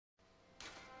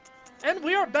And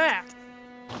we are back.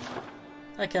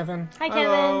 Hi, Kevin. Hi, Kevin.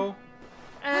 Hello.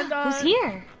 And Who's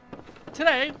here?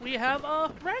 today we have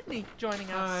Ragni joining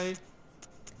us.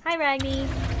 Hi. Hi, Ragni.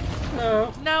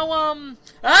 Hello. Now,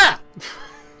 Ah!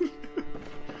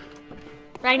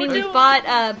 Ragni, We're we've doing- bought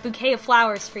a bouquet of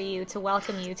flowers for you to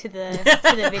welcome you to the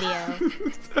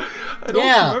video. I don't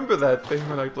Yeah. remember that thing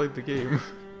when I played the game.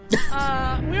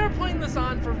 we are putting this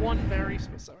on for one very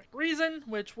specific reason,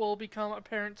 which will become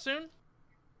apparent soon.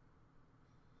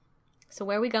 So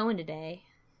where are we going today?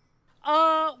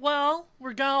 Well,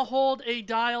 we're gonna hold a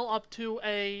dial up to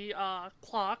a,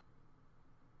 clock.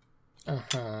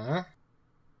 Uh-huh.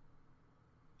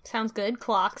 Sounds good.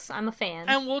 Clocks. I'm a fan.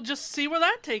 And we'll just see where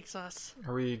that takes us.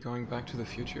 Are we going back to the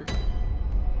future?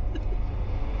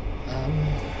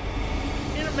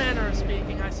 In a manner of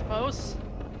speaking, I suppose.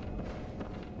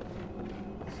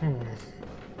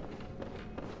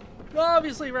 Well,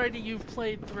 obviously, Righty, you've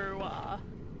played through,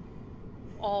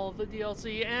 all of the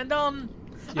DLC, and, I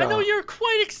know Yeah. you're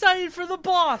quite excited for the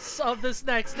boss of this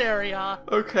next area.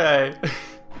 Okay.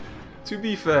 To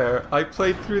be fair, I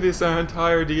played through this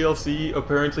entire DLC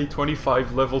apparently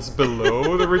 25 levels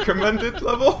below the recommended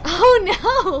level, Oh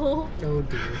no! Oh,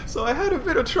 dear. so I had a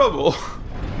bit of trouble.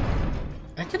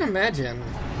 I can imagine.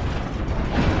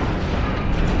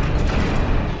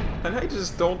 And I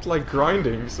just don't like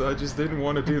grinding, so I just didn't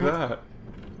want to do that.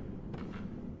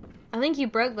 I think you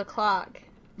broke the clock.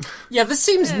 Yeah, this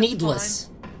seems Yeah, it's needless.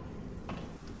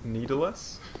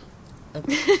 Needleless?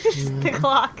 The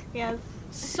clock, yes.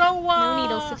 So, No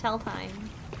needles to tell time.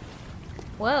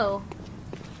 Whoa.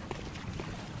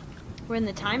 We're in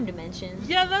the time dimension.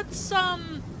 Yeah, that's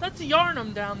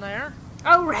Yarnum down there.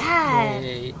 Oh, rad!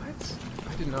 Yay. What?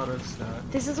 I did not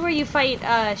understand. This is where you fight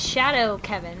Shadow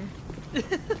Kevin.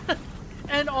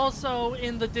 And also,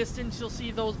 in the distance, you'll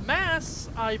see those masks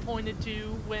I pointed to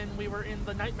when we were in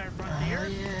the Nightmare Frontier.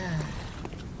 Yeah.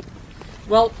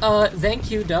 Well, thank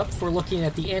you, Dup, for looking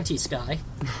at the anti-sky.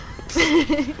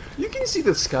 You can see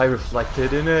the sky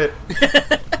reflected in it.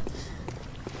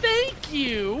 Thank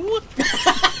you!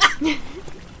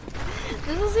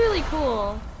 This is really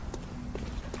cool.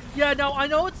 Yeah, no, I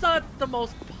know it's not the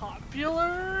most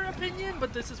popular opinion,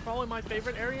 but this is probably my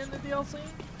favorite area in the DLC.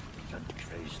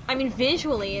 I mean,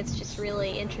 visually, it's just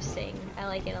really interesting. I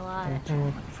like it a lot.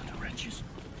 For the wretches,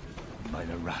 by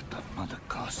the wrath of Mother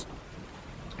Goss.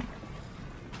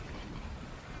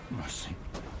 Mercy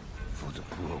for the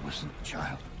poor wasn't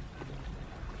child.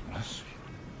 Mercy.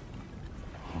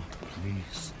 Oh,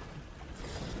 please.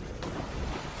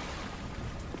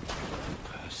 A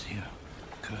curse here,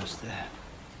 a curse there.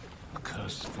 A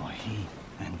curse for he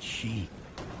and she.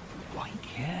 White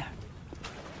hair.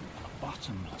 A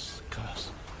bottomless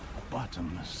curse. A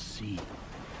bottomless sea.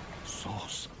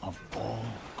 Source of all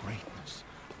greatness.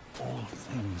 All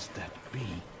things that be.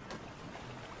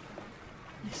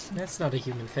 Listen. That's not a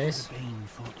human face.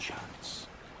 Baneful chants.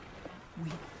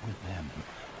 Weep with them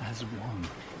as one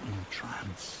in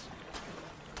trance.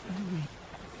 And weep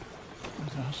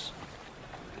with us.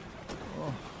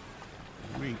 Oh,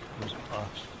 weep with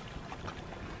us.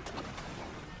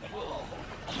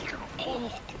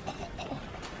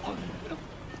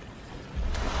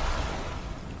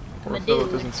 Poor I'm a fellow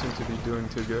dude. doesn't seem to be doing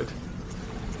too good.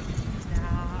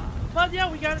 But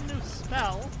yeah, we got a new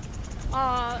spell.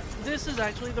 This is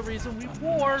actually the reason we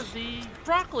wore the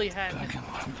broccoli head.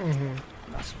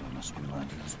 Blasphemous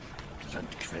murders.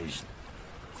 Blood-crazed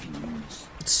fiends.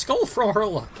 Skull from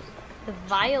Murloc. The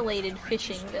violated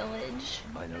fishing village.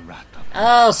 By the wrath of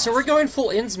Oh, so we're going full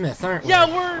Innsmouth, aren't we?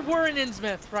 Yeah, we're in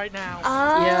Innsmouth right now.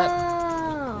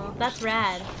 Oh, that's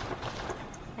rad.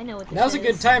 I know what this Now's is. a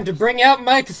good time to bring out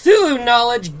my Cthulhu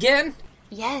knowledge again.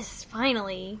 Yes,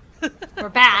 finally. We're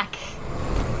back.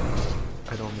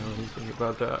 I don't know anything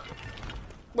about that.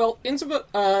 Well, Innsmouth,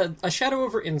 A Shadow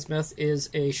over Innsmouth is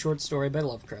a short story by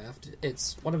Lovecraft.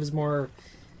 It's one of his more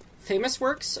famous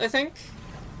works, I think.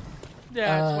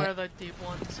 Yeah, it's where the deep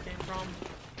ones came from.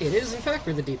 It is, in fact,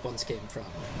 where the deep ones came from.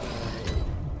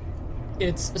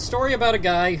 It's a story about a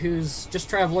guy who's just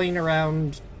traveling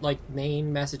around, like,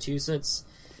 Maine, Massachusetts.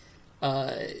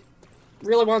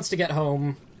 Really wants to get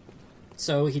home,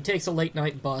 so he takes a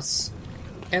late-night bus,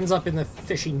 ends up in the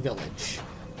fishing village.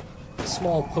 A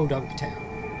small podunk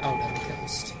town out on the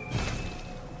coast.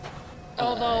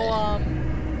 Although,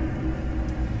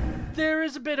 there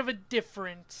is a bit of a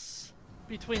difference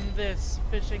between this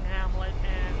fishing hamlet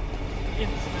and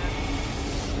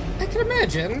Innsmouth. I can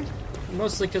imagine.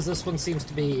 Mostly because this one seems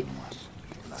to be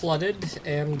flooded,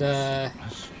 and,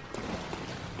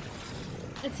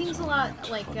 It seems a lot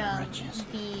like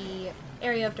the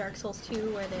area of Dark Souls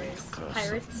 2 where there's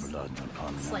pirates.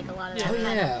 It's like a lot of Yeah. that Oh,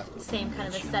 kind yeah. of same kind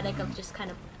of aesthetic of just kind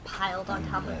of piled on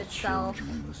top of itself.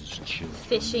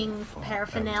 Fishing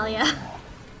paraphernalia.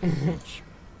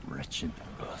 Wretched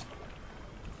birth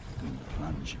can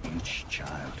plunge each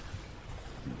child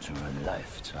into a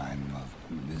lifetime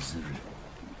of misery.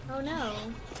 Oh no.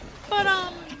 But,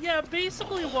 yeah,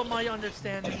 basically what my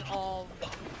understanding of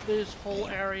this whole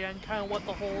area and kind of what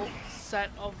the whole set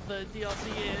of the DLC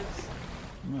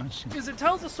is it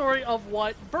tells the story of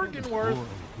what Bergenworth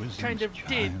kind of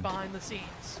did behind the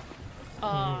scenes.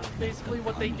 Basically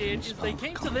what they did is they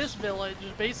came to this village,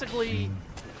 basically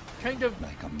kind of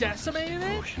decimated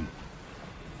it,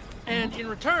 and in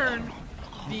return,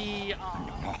 the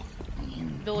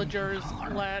villagers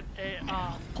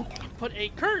put a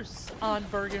curse on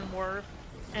Bergenworth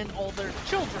and all their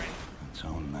children,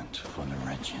 Atonement for the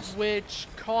wretches. which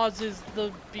causes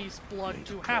the beast blood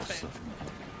to happen,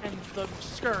 and the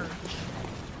scourge.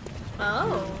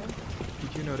 Oh.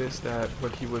 Did you notice that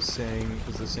what he was saying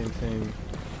was the same thing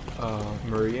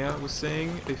Maria was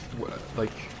saying?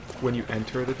 Like, when you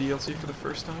enter the DLC for the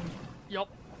first time? Yup.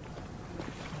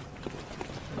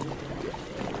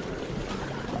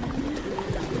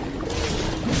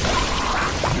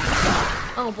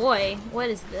 Oh boy, what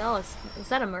is this? Oh, is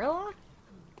that a Murloc?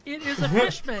 It is a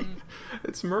fishman.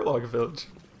 It's Murloc Village.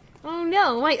 Oh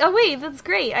no, oh wait, that's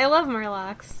great. I love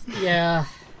Murlocs. Yeah.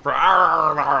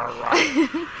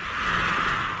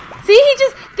 See,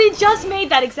 they just made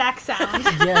that exact sound.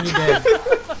 Yeah, he did.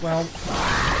 Well,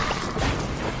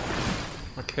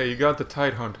 Okay, you got the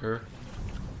Tidehunter.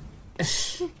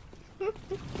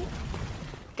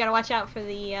 Gotta watch out for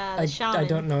the shaman. I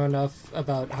don't know enough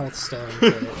about Hearthstone.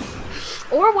 To...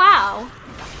 Or WoW.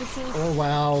 This is Oh,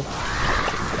 wow.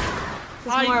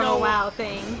 I more of know- a WoW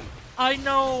thing. I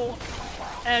know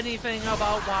anything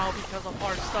about WoW because of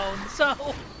Hearthstone,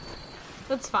 so...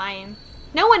 That's fine.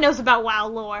 No one knows about WoW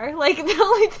lore. Like, the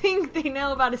only thing they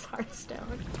know about is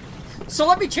Hearthstone. So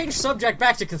let me change subject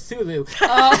back to Cthulhu.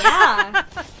 Yeah.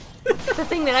 The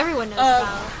thing that everyone knows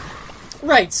about.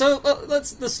 Right, so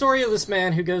that's the story of this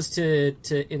man who goes to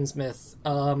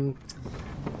Innsmouth.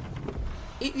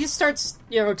 He starts,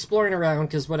 exploring around,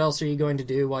 because what else are you going to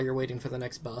do while you're waiting for the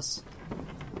next bus?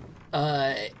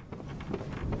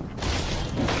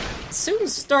 Soon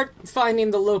start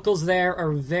finding the locals there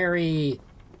are very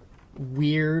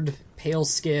weird, pale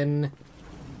skin,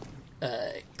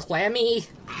 clammy,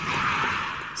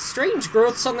 strange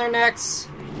growths on their necks.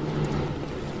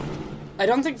 I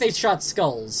don't think they shot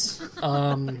skulls.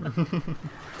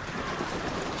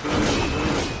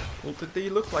 Well, did they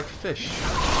look like fish?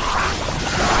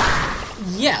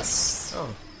 Yes.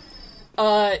 Oh.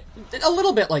 A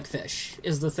little bit like fish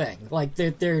is the thing. Like,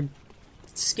 their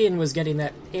skin was getting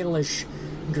that palish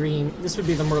green. This would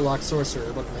be the Murloc sorcerer,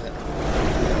 wouldn't it?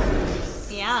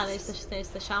 Yeah, there's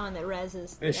the shaman that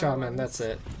reses. The shaman, that's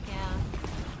it.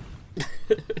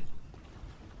 Yeah.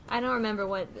 I don't remember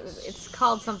what it's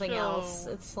called. Something So- else.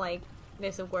 It's like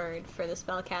there's a word for the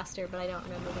spellcaster, but I don't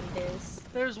remember what it is.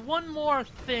 There's one more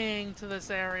thing to this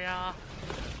area.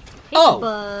 Hey, Oh.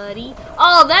 buddy.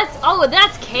 Oh,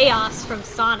 that's chaos from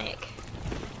Sonic.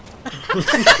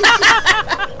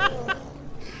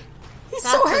 He's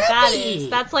That's so what that happy! is.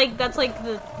 That's like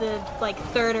the like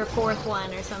third or fourth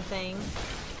one or something.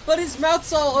 But his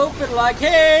mouth's all open like,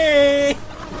 hey!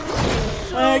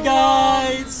 Hey,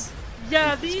 guys!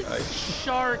 Yeah, these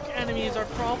shark enemies are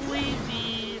probably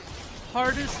the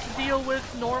hardest to deal with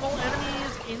normal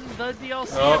enemies in the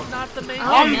DLC, Oh. if not the main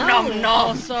Oh, game. no. Nom nom!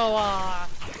 Also,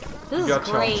 This is got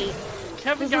great. chomped.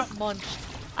 Kevin This got is- munched.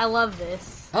 I love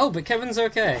this. Oh, but Kevin's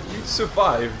okay. You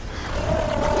survived.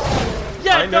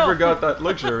 Yeah, I never no. got that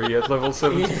luxury at level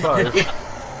 75.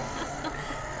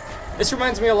 This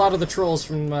reminds me a lot of the trolls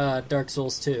from Dark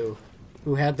Souls 2,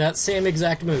 who had that same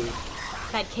exact move.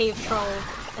 That cave troll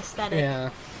aesthetic. Yeah.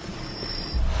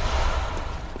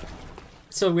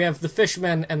 So we have the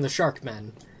fishmen and the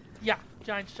sharkmen. Yeah,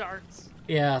 giant sharks.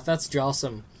 Yeah, that's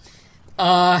jawsome.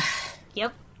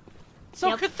 Yep. So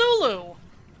Yep. Cthulhu.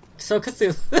 So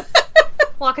Cthulhu.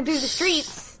 Walking through the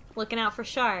streets, looking out for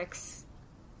sharks.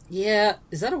 Yeah,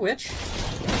 is that a witch?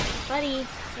 Buddy,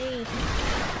 hey.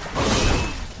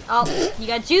 Oh, you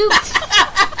got juked!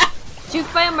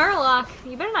 Juked by a Murloc.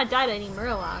 You better not die to any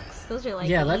Murlocs. Those are like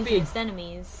Yeah, the that'd be- easiest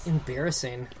enemies.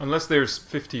 Embarrassing. Unless there's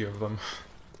 50 of them.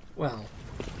 Well,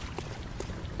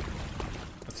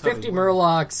 That's how 50 they work.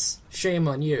 Murlocs, shame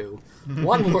on you.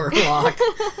 One Murloc.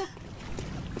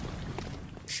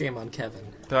 Shame on Kevin.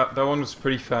 That one was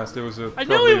pretty fast. It was a. I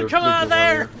knew he would come probably a out of good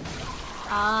there.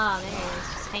 Ah, there he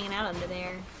is, just hanging out under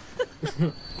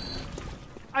there.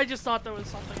 I just thought there was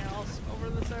something else over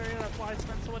this area. That's why I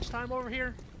spent so much time over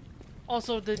here.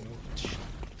 Also,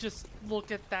 just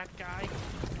look at that guy.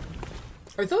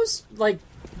 Are those, like,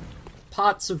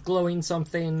 pots of glowing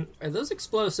something? Are those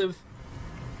explosive?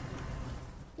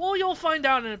 Well, you'll find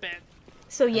out in a bit.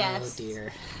 So yes. Oh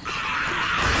dear.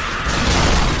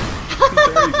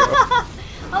 There you go.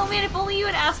 Oh man, if only you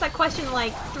had asked that question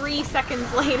like 3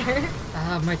 seconds later.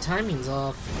 Ah, my timing's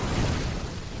off.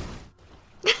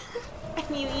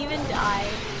 And you even died.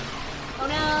 Oh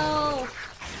no!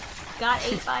 Got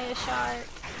ate by a shark.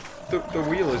 The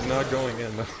wheel is not going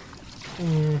in,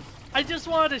 though. I just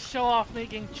wanted to show off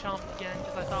making chump again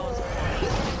because I thought it was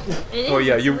funny. It is, Oh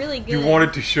yeah, it's you really good. you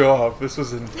wanted to show off. This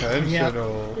was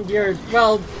intentional.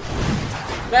 Well,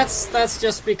 that's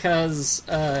just because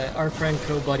our friend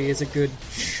Co-Buddy is a good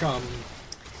chum.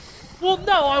 Well,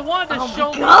 no, I wanted to Oh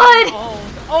show my God! my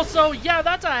own. Also, yeah,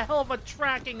 that's a hell of a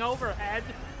tracking overhead.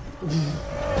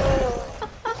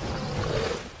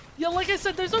 Yeah, like I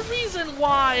said, there's a reason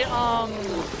why,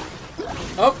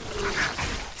 Oh!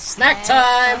 Snack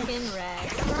time! Fucking wreck.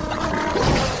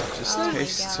 Just Oh my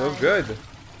tastes so God. good.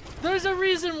 there's a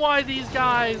reason why these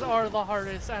guys are the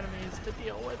hardest enemies to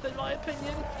deal with, in my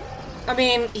opinion. I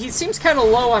mean, he seems kind of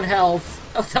low on health.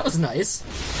 Oh, that was nice.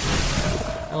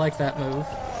 I like that move.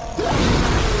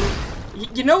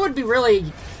 You know what would be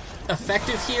really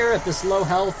effective here at this low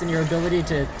health and your ability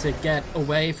to get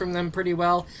away from them pretty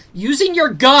well? Using your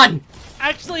gun!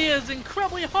 Actually, it is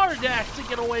incredibly hard to actually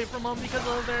get away from them because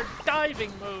of their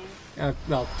diving move.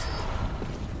 Well,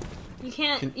 You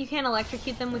can't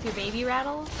electrocute them with your baby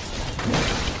rattle?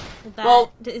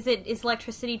 Well- Is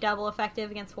electricity double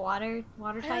effective against water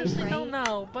I types, actually right? don't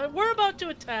know, but we're about to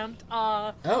attempt,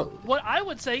 oh. what I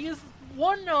would say is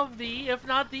one of the, if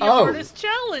not the Oh. hardest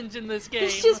challenge in this game.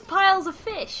 It's just piles of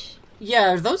fish.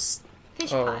 Yeah, are those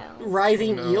Fish Oh. piles.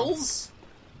 writhing No. eels?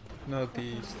 Not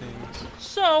these things.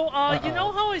 So, you Uh-oh.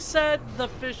 know how I said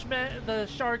the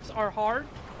sharks are hard?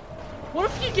 What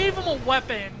if you gave them a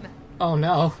weapon? Oh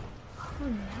no.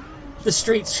 The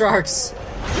street sharks.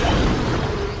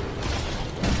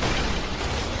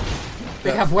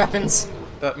 They have weapons.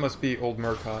 That must be old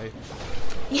Murkai.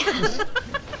 Yeah.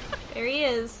 There he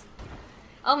is.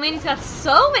 Oh man, he's got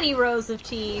so many rows of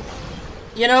teeth.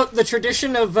 You know, the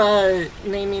tradition of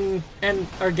naming and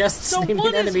our guests So naming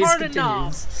one is enemies hard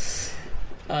continues.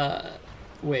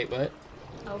 Wait, what?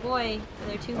 Oh boy, are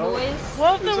there two Oh. boys?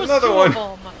 What if there There's was another two one.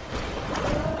 of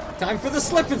them? Time for the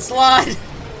slip and slide.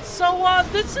 So,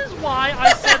 this is why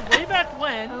I said way back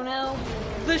when Oh no.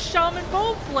 the shaman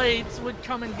bow blades would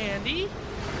come in handy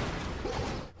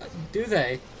Do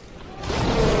they?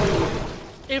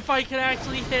 if I could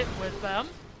actually hit with them,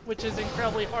 which is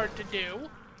incredibly hard to do.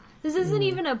 This isn't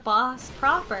even a boss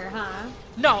proper, huh?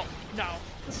 No.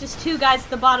 It's just two guys at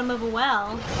the bottom of a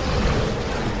well.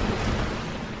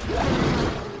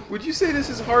 Would you say this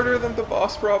is harder than the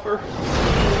boss proper?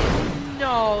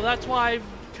 No, that's why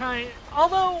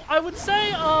although I would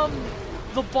say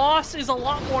the boss is a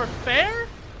lot more fair.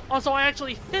 Also, I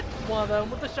actually hit one of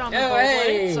them with the shaman Oh, bow hey.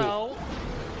 blade, so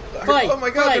Fight! Oh my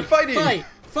god, they're fighting!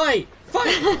 Fight!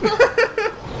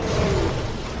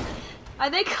 Are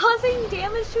they causing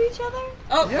damage to each other?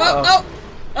 Oh, Yeah.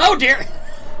 oh dear!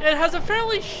 it has a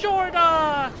fairly short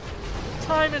time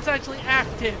it's actually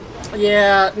active.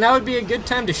 Yeah, now would be a good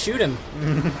time to shoot him.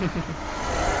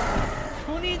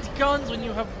 Who needs guns when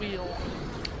you have wheel?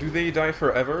 Do they die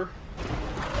forever?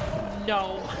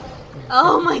 No.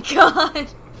 Oh my god.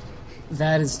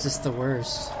 That is just the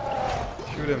worst.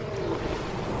 Shoot him.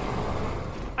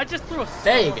 I just threw a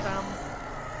There you sword go. at them.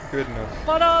 Good enough.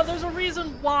 But there's a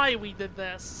reason why we did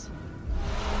this.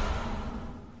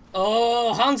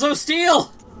 Oh, Hanzo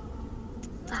Steel!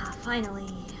 Ah,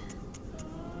 finally.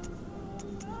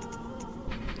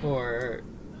 Or...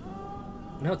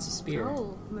 No, it's a spear.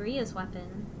 Oh, Maria's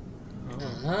weapon.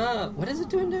 What is it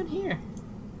doing down here?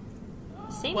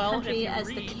 Same Well, country if you as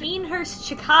the read- Canehurst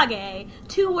Chicago.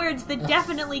 Two words that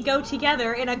definitely go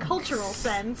together in a cultural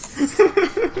sense.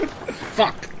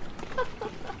 Fuck.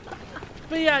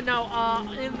 But yeah, no,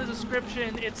 in the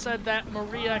description it said that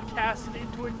Maria cast it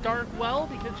into a dark well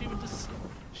because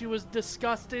she was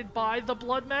disgusted by the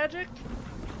blood magic.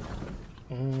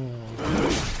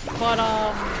 But,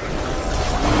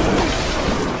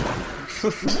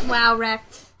 Wow,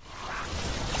 wrecked.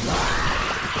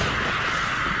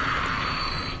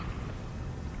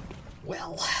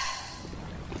 Well.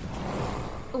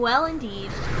 Well, indeed.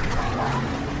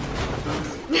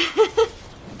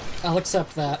 I'll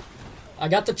accept that. I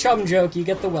got the chum joke, you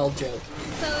get the well joke.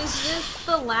 So is this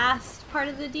the last part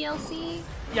of the DLC?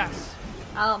 yes.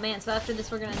 Oh man, so after this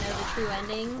we're gonna know the true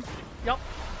ending? Yep.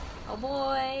 Oh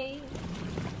boy.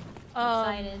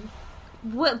 Excited.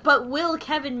 But will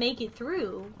Kevin make it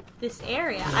through this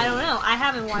area? I don't know. I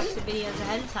haven't watched the videos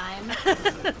ahead of time.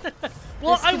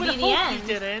 Well, I would hope he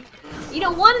didn't. You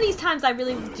know, one of these times I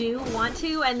really do want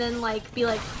to, and then, like, be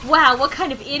like, wow, what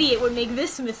kind of idiot would make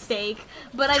this mistake?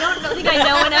 But I don't think I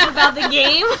know enough about the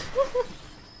game.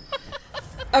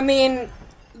 I mean,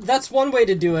 that's one way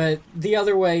to do it. The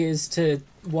other way is to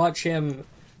watch him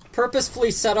purposefully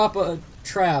set up a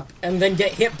trap and then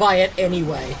get hit by it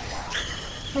anyway.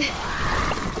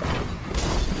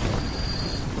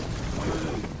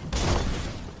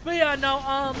 But yeah,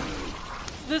 no,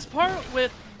 this part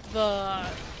with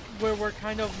where we're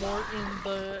kind of more in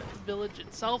the village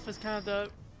itself is kind of the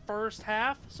first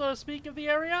half, so to speak, of the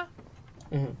area.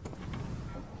 Mm-hmm.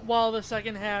 While the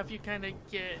second half, you kind of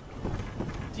get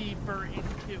deeper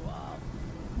into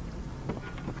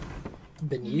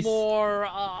Beneath? more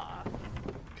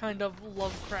kind of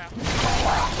Lovecraft.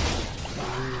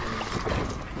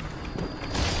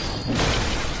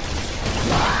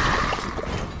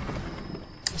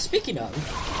 Speaking of,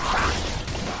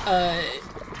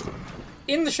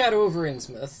 in the Shadow over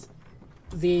Innsmouth,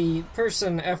 the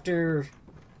person, after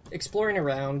exploring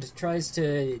around, tries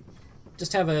to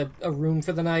just have a room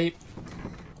for the night.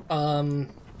 In,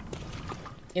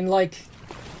 like,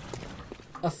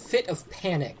 a fit of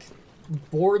panic,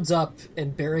 boards up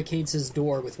and barricades his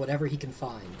door with whatever he can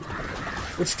find.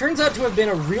 Which turns out to have been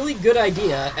a really good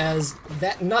idea, as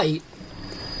that night,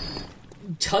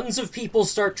 tons of people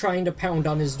start trying to pound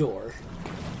on his door.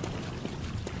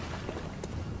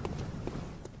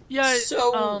 Yeah,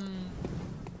 So...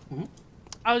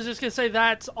 I was just gonna say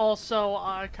that's also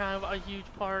kind of a huge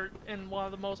part and one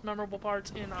of the most memorable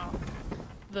parts in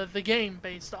the game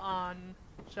based on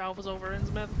Shadows over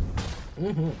Innsmouth.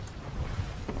 Mm-hmm.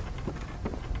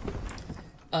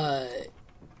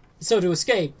 So to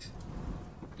escape,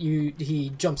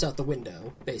 he jumps out the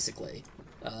window, basically.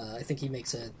 I think he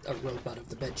makes a rope out of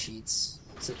the bedsheets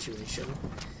situation.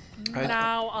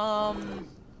 Now,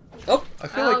 Oh! I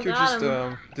feel like you're just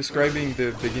describing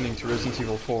the beginning to Resident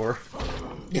Evil 4.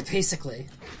 Yeah, basically.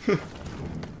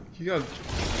 You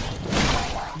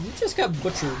just got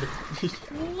butchered.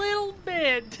 little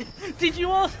bit. Did you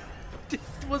all?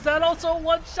 Was that also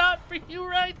one shot for you,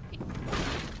 right?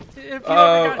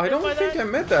 I don't think I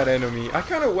met that enemy. I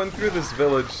kind of went through this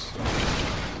village.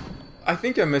 I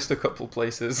think I missed a couple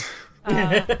places.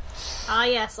 Ah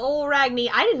yes, old Ragni.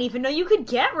 I didn't even know you could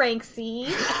get rank C.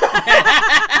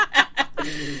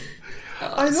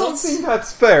 I don't think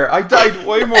that's fair. I died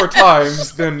way more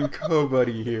times than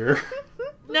Kobuddy here.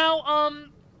 Now,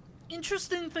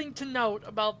 interesting thing to note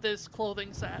about this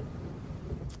clothing set.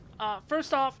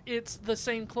 First off, it's the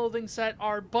same clothing set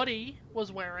our buddy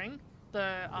was wearing,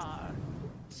 the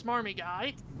smarmy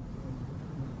guy.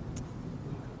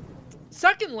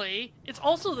 Secondly, it's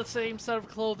also the same set of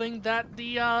clothing that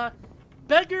the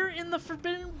beggar in the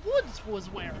Forbidden Woods was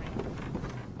wearing.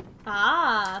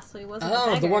 Ah, so he wasn't a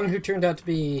beggar. The one who turned out to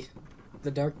be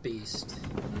the Dark Beast.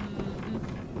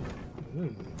 Mm-hmm.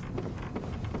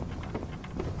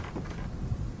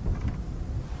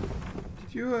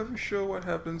 Did you ever show what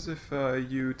happens if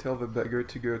you tell the beggar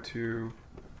to go to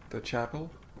the chapel?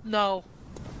 No.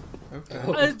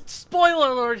 Okay. Spoiler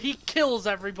alert, he kills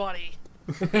everybody.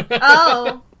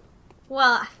 Oh.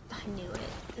 Well, I knew it.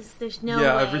 There's no way.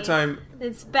 Yeah, every time...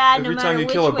 It's bad every no time matter you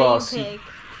which kill a way boss, you pick.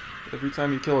 Every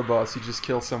time you kill a boss, you just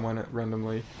kill someone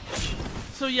randomly.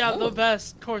 So yeah, the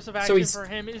best course of action for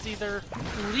him is either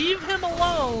leave him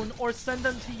alone or send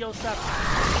him to Yosemite.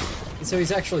 So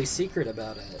he's actually secret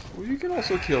about it. Well, you can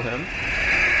also kill him.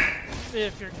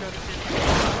 If you're good at it,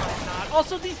 or not.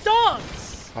 Also, these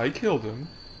dogs! I killed him.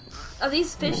 Are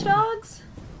these fish dogs?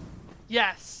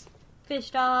 Yes.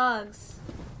 Fish dogs.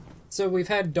 So we've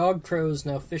had dog crows,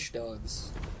 now fish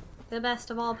dogs. The best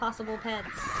of all possible pets.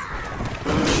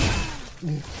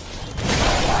 Look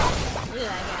at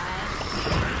that guy.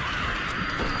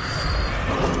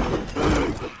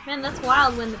 Man, that's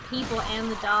wild when the people and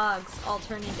the dogs all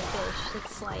turn into fish.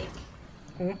 It's like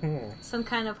some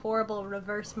kind of horrible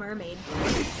reverse mermaid.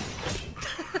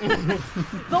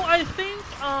 Though I think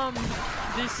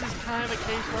this is kind of a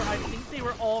case where I think they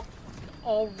were all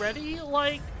already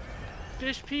like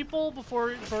fish people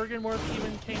before Bergenworth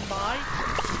even came by.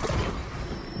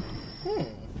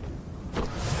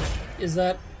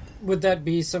 Would that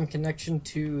be some connection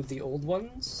to the old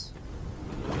ones?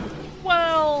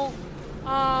 Well,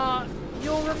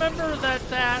 you'll remember that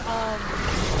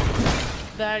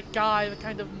guy, the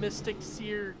kind of mystic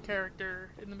seer character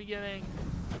in the beginning,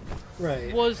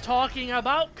 Right. was talking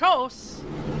about Kos.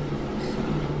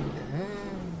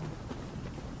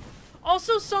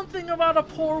 Also something about a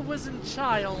poor wizened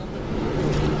child.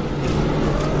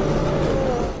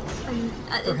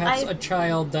 Perhaps a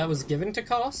child that was given to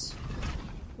Koss?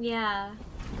 Yeah.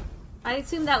 I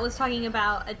assume that was talking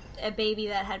about a baby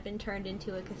that had been turned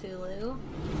into a Cthulhu.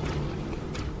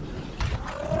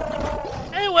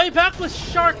 Anyway, back with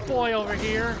Shark Boy over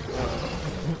here.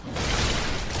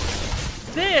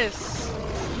 This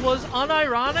was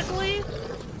unironically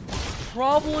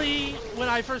probably, when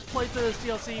I first played through this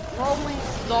DLC, probably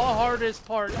the hardest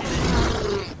part in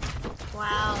it.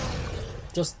 Wow.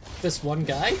 Just this one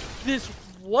guy? This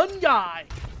one guy.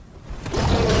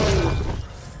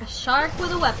 A shark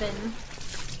with a weapon.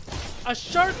 A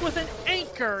shark with an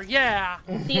anchor, yeah.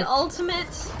 The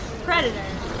ultimate predator.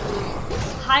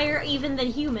 Higher even than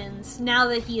humans, now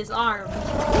that he is armed.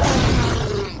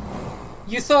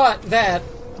 You thought that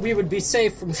we would be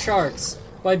safe from sharks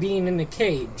by being in a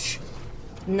cage.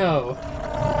 No.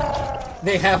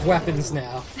 They have weapons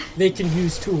now. They can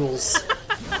use tools.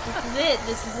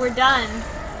 This is it. We're done.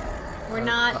 We're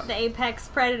not the apex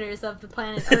predators of the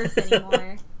planet Earth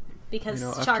anymore. Because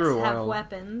sharks have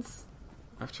weapons.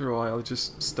 After a while, I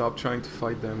just stopped trying to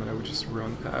fight them and I would just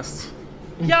run past.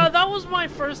 Yeah, that was my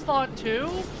first thought too.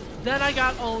 Then I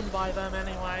got owned by them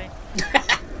anyway.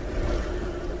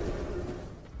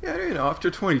 Yeah, you know,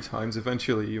 after 20 times,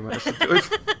 eventually you manage to do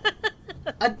it.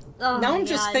 Now I'm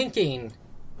just thinking,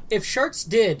 if sharks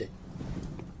did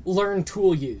learn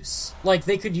tool use, like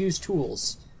they could use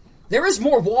tools, there is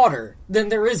more water than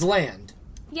there is land.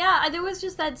 Yeah, there was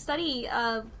just that study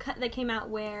that came out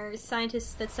where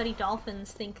scientists that study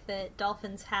dolphins think that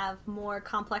dolphins have more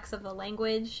complex of a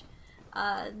language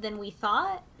than we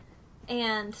thought.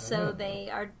 And so they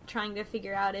are trying to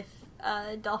figure out if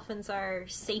dolphins are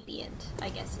sapient, I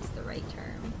guess is the right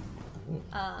term.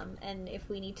 And if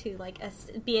we need to, like,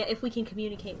 if we can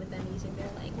communicate with them using their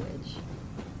language.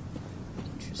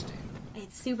 Interesting.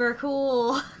 It's super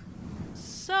cool.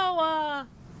 So,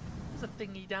 there's a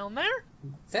thingy down there.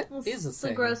 That is a It's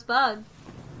thing. a gross bug.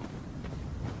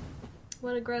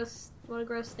 What a gross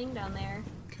thing down there.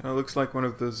 Kind of looks like one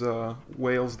of those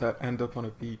whales that end up on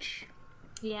a beach.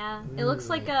 Yeah, it looks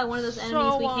like one of those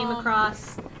enemies we came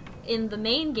across in the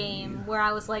main game, where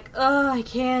I was like, oh, I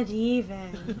can't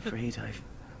even. I'm afraid I've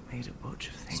made a bunch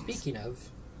of things. Speaking of...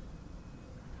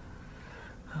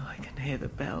 Oh, I can hear the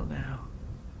bell now.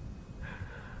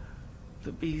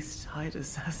 The beast-eyed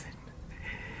assassin.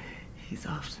 He's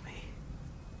after me.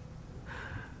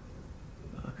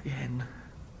 Again.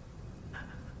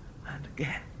 And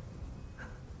again.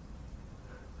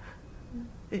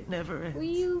 It never ends. Weren't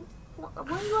you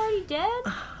already dead?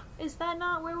 Is that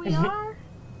not where we are?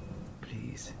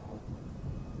 Please.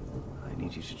 I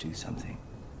need you to do something.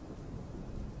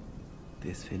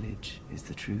 This village is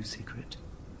the true secret.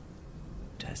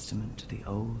 Testament to the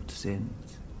old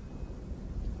sins.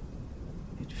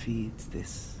 It feeds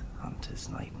this hunter's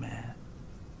nightmare.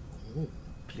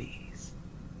 Please.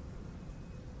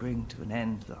 Bring to an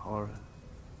end the horror.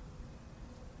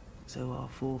 So our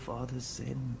forefathers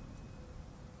sin.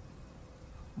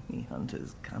 We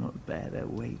hunters cannot bear their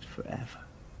weight forever.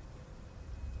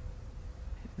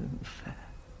 It isn't fair.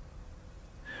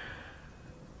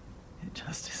 It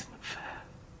just isn't fair.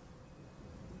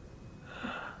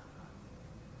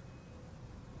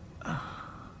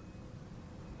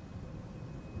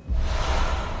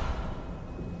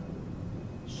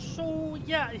 So,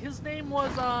 yeah, his name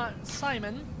was,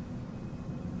 Simon.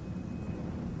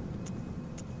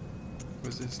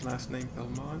 Was his last name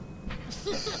Belmont?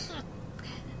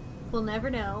 We'll never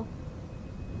know.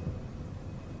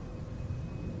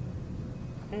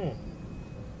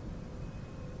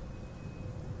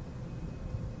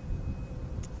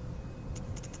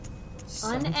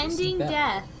 Unending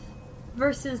death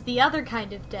versus the other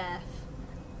kind of death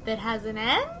that has an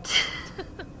end?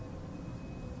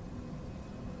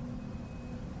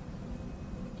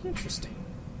 Interesting.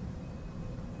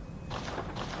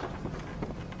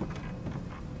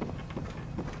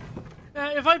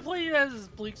 If I played as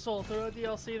Bleak Soul through a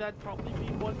DLC, that'd probably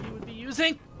be what he would be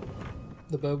using.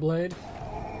 The bow blade?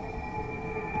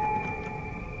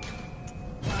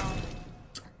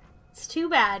 It's too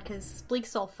bad, because Bleak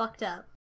Soul fucked up.